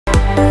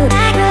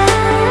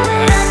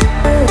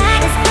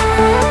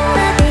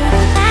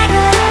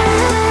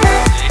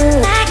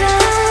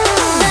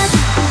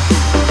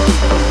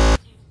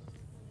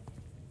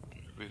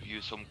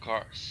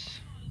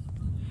cars.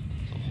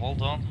 So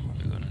hold on,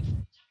 we're gonna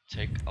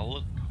take a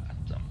look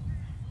at them.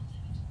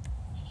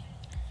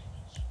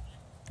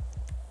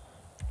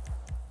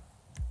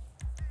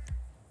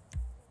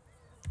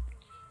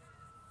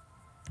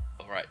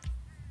 Alright,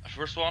 the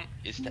first one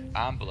is the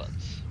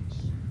ambulance.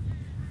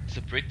 It's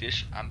a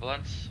British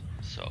ambulance,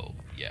 so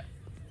yeah.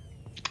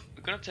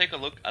 We're gonna take a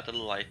look at the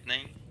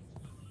lightning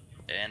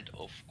and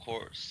of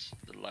course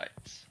the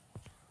lights.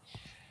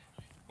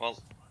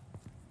 Well,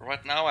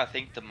 right now I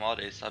think the mod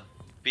is a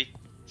bit,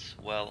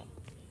 well,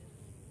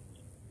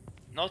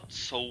 not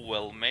so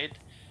well made.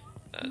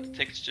 The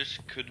textures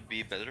could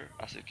be better,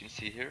 as you can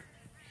see here.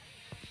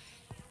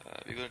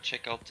 We're gonna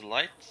check out the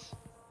lights.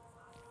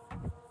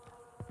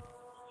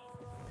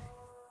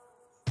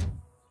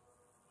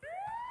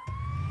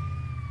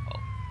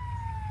 Well,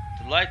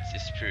 the lights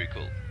is pretty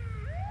cool,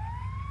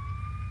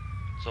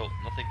 so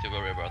nothing to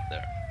worry about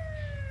there.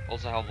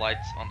 Also have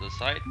lights on the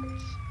sides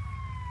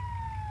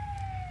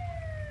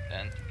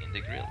and in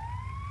the grill.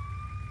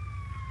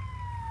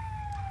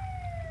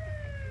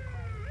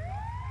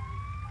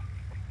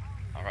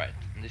 Alright,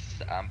 and this is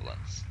the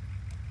ambulance.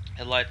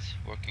 Headlights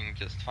working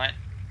just fine.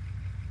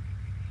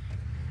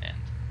 And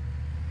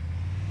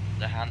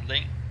the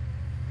handling,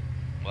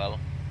 well,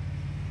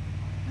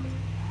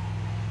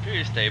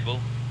 pretty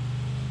stable.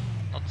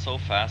 Not so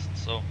fast,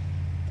 so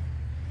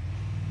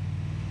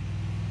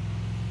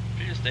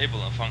pretty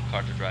stable and fun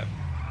car to drive.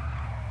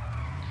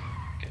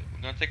 Okay,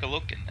 we're gonna take a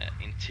look in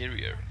the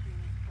interior.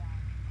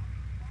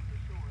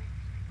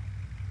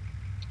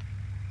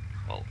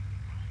 Well,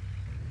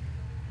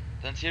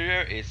 the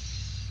interior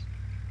is,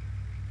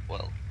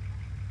 well,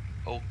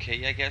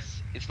 okay, I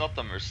guess. It's not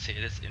the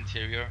Mercedes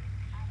interior,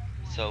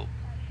 so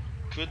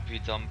could be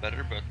done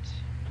better, but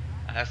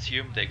I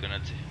assume they're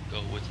gonna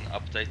go with an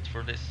update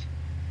for this.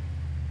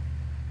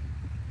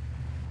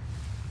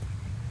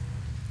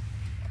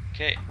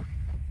 Okay,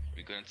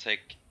 we're gonna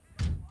take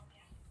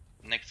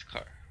next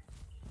car.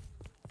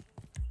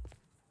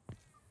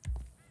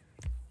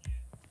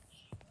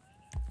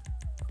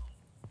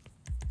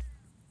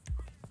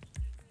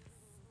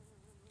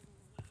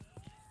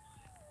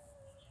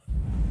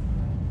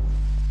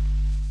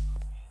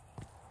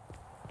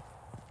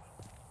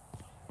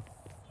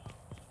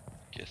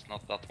 Guess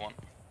not that one.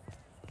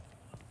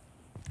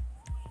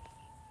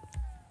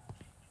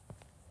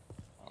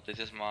 Oh, this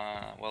is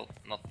my, well,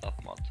 not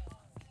that mod.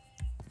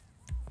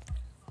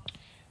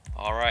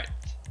 Alright.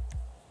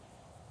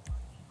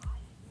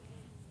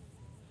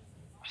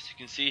 As you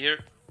can see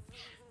here,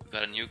 we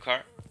got a new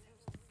car.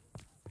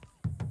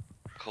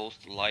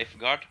 Coast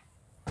Lifeguard.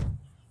 And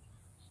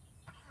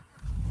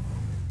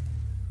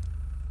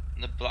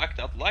the blacked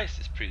out lights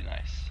is pretty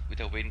nice,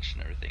 with a winch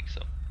and everything,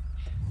 so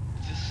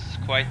this is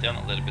quite done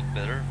a little bit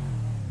better.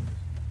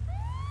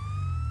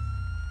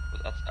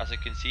 But as you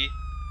can see,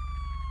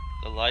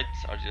 the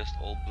lights are just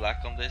all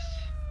black on this.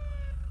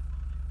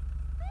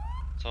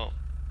 So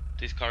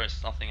this car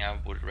is nothing I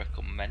would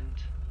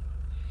recommend.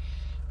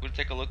 We'll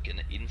take a look in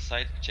the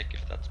inside, check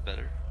if that's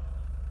better.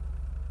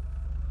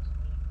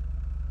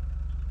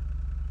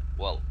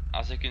 Well,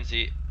 as you can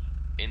see,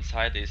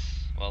 inside is,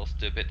 well,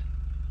 stupid.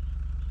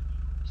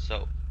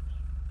 So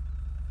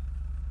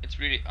it's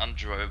really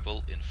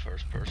undrivable in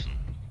first person,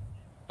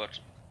 but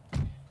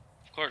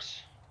of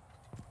course,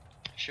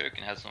 sure you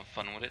can have some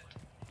fun with it.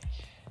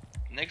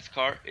 Next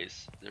car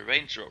is the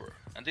Range Rover,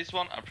 and this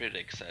one I'm pretty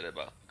excited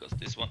about because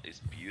this one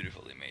is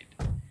beautifully made.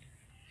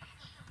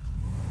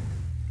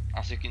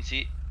 As you can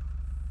see,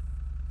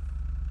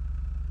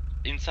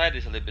 inside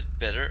is a little bit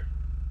better,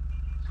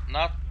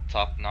 not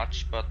top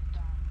notch, but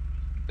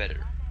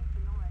better.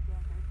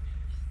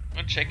 I'm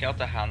gonna check out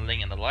the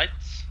handling and the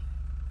lights.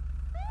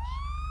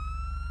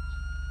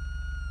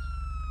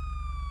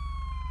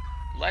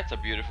 Lights are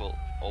beautiful,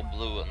 all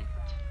blue and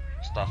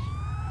stuff.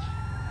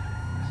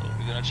 So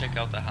we're gonna check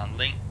out the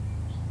handling.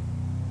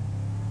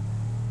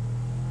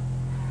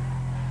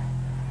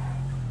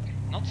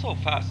 Not so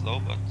fast though,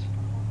 but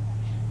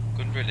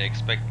couldn't really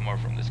expect more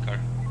from this car.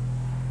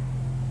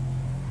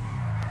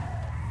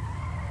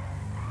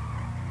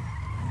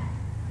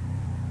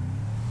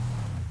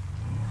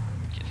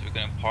 Okay, so we're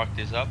gonna park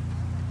this up.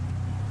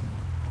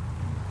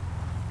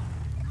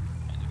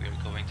 And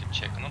we're going to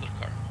check another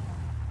car.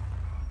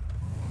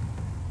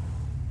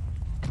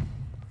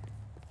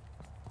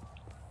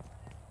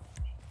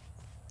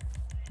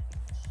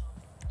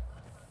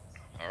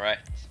 Alright,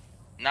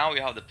 now we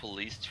have the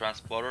police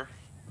transporter.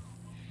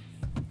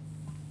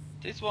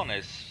 This one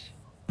is,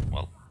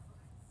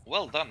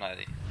 well done,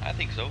 I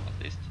think so,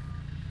 at least.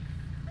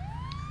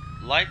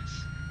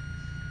 Lights,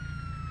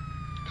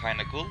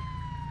 kinda cool.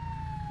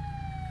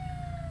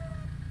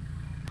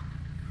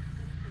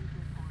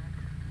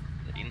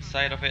 The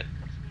inside of it,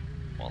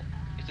 well,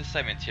 it's the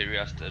same interior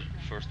as the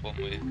first one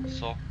we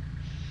saw.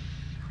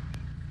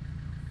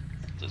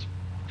 So it's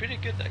pretty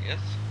good, I guess.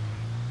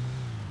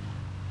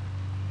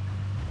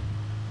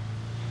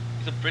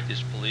 It's a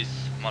British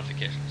police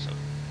modification, so.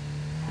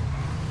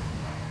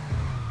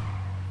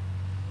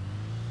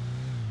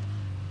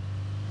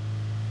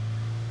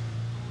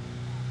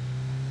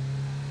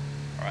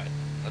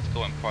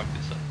 park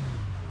this up.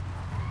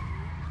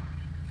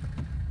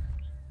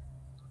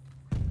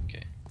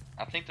 Okay,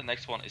 I think the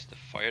next one is the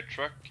fire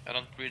truck. I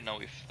don't really know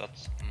if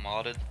that's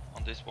modded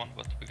on this one,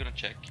 but we're gonna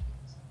check.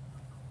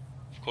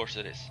 Of course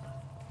it is.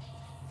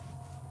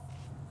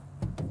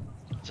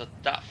 So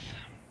DAF.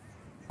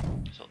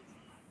 So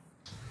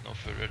no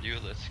further ado,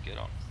 let's get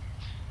on.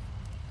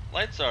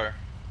 Lights are,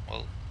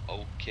 well,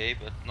 okay,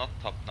 but not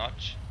top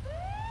notch.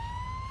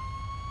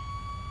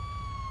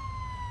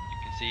 You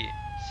can see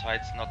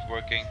sights not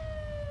working.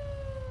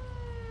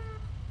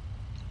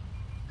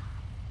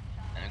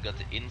 And we got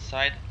the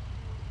inside.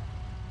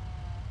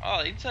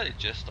 Oh, the inside is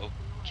just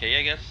okay,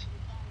 I guess.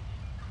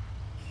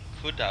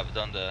 Could have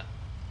done the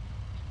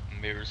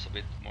mirrors a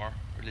bit more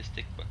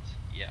realistic, but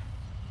yeah.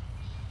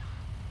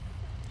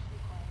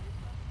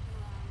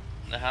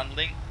 The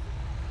handling,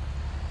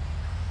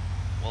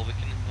 well, we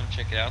can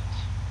check it out.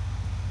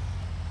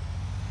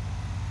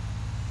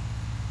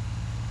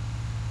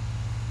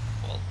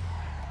 Well,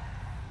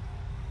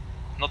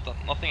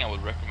 nothing I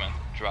would recommend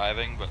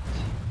driving, but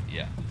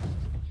yeah.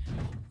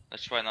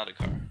 Let's try another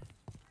car.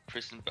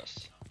 Prison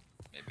bus,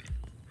 maybe.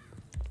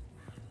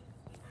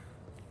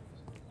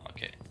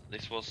 Okay,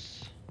 this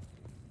was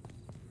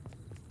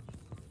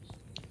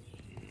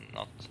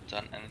not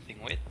done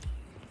anything with.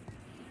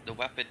 The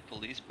Vapid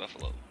Police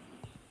Buffalo.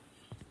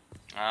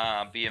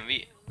 Ah,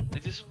 BMW.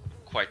 This is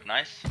quite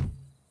nice,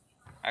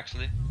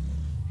 actually.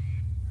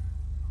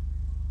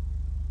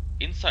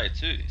 Inside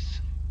too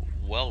is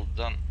well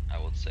done, I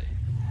would say.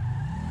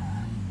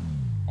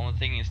 Only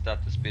thing is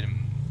that the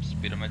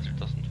speedometer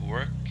doesn't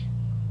work,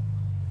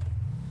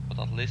 but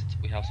at least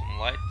we have some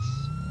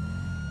lights.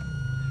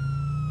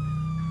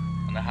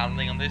 And the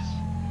handling on this,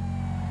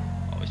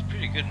 oh, it's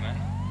pretty good, man.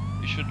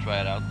 You should try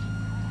it out.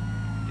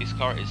 This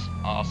car is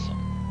awesome.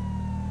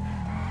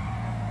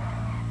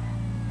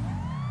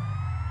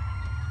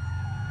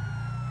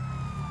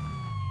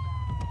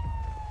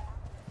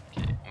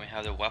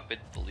 Have the Vapid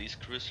Police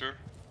Cruiser,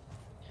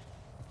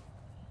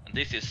 and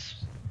this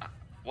is,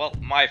 well,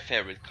 my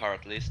favorite car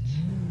at least.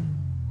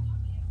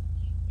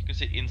 You can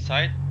see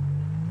inside,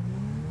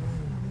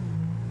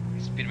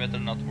 speedometer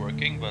not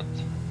working, but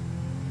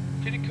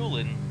pretty cool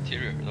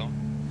interior though.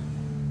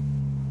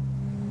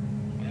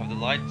 We have the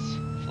lights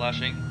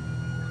flashing.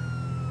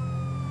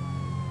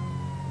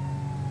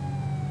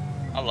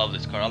 I love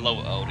this car, I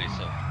love Audi,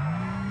 so.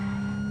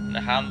 And the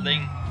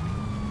handling,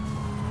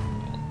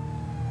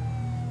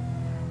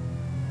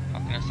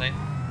 I say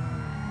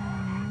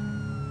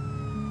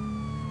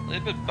a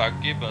little bit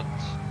buggy, but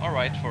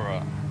alright for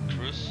a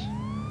cruise.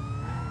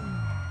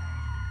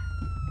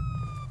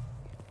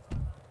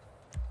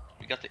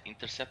 We got the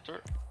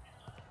Interceptor,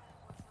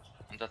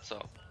 and that's a,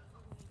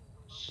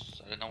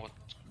 I don't know what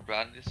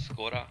brand it is,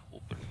 Skoda.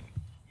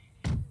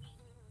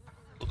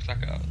 Looks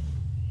like a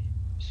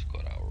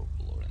Skoda or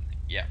Opel or anything.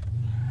 Yeah,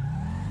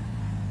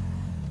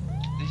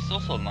 this is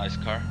also a nice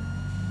car.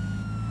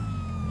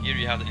 Here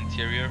you have the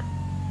interior.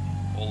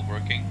 All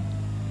working,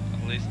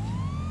 at least.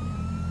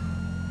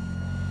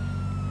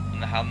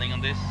 And the handling on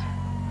this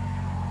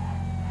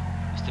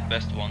is the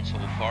best one so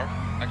far,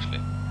 actually.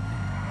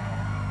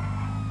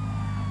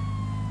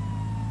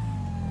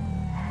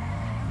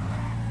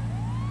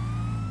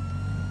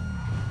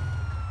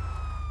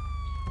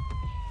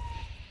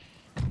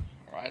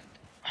 Alright,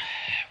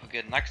 we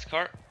get next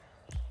car.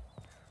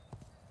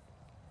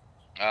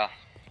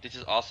 This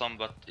is awesome,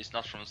 but it's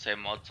not from the same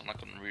mod, so I'm not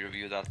gonna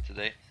review that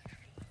today.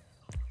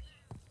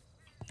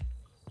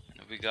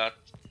 We got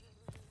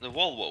the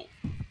Volvo.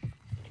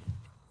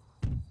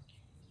 I'm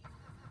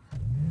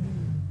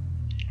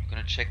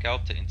gonna check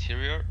out the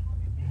interior.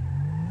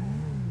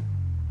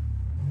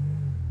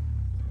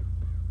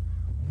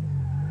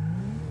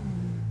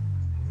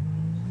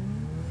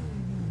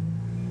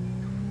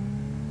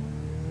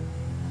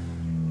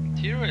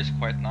 Interior is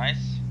quite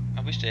nice.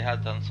 I wish they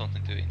had done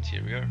something to the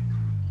interior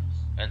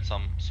and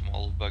some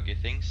small buggy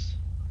things,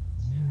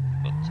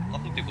 but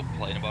nothing to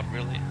complain about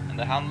really. And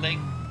the handling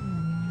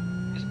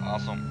is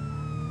awesome.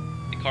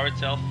 The car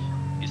itself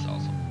is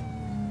awesome.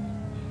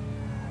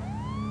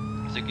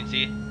 As you can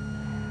see,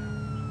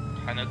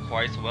 kinda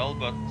quite well,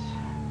 but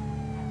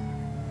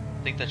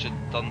I think they should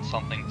have done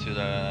something to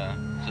the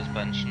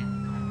suspension.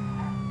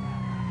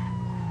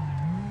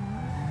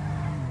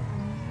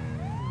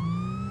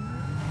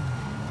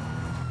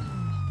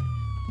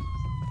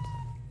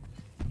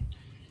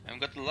 And we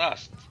got the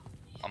last,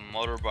 a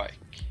motorbike.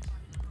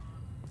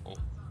 Oh,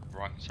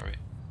 wrong, sorry.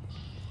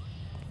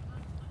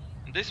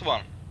 This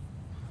one,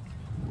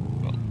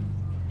 well,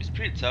 it's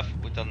pretty tough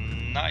with a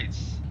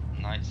nice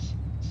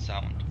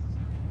sound.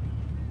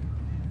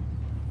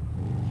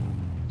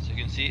 So you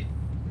can see,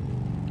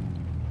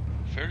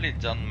 fairly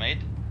done made.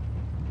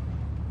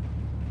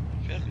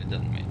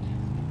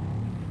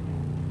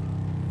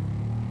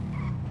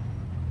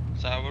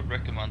 So I would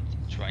recommend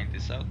trying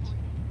this out.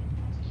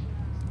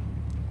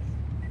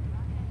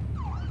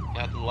 You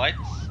have the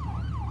lights.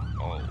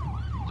 Oh,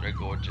 they're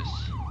gorgeous.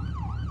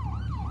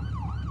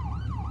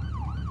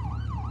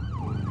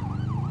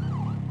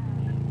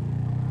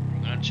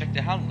 Check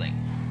the handling.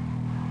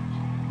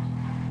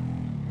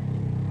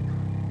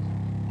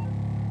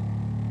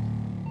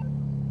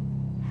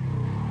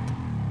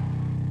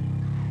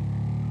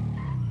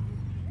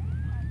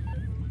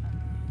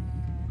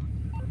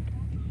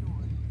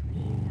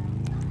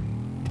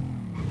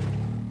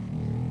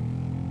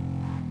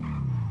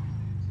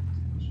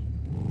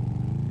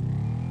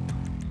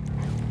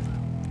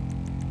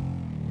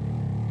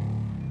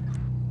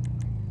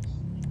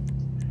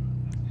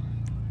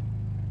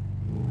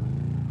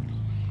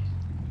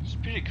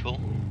 cool.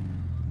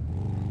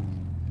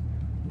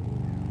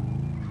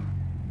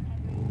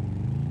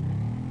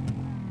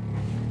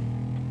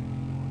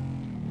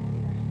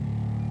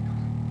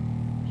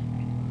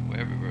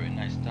 Very, very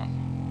nice done.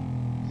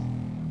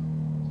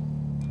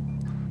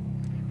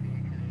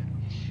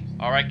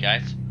 Alright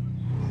guys,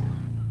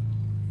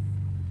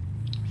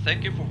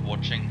 thank you for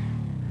watching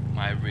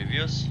my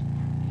reviews.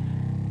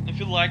 If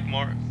you like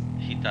more,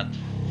 hit that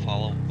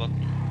follow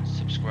button,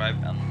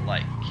 subscribe and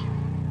like.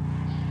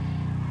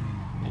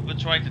 We'll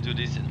be trying to do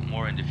this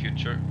more in the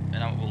future,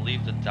 and I will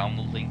leave the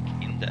download link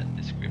in the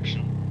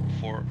description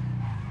for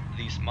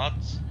these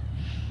mods.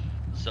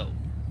 So,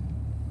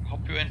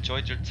 hope you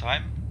enjoyed your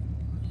time,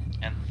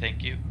 and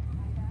thank you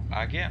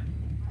again.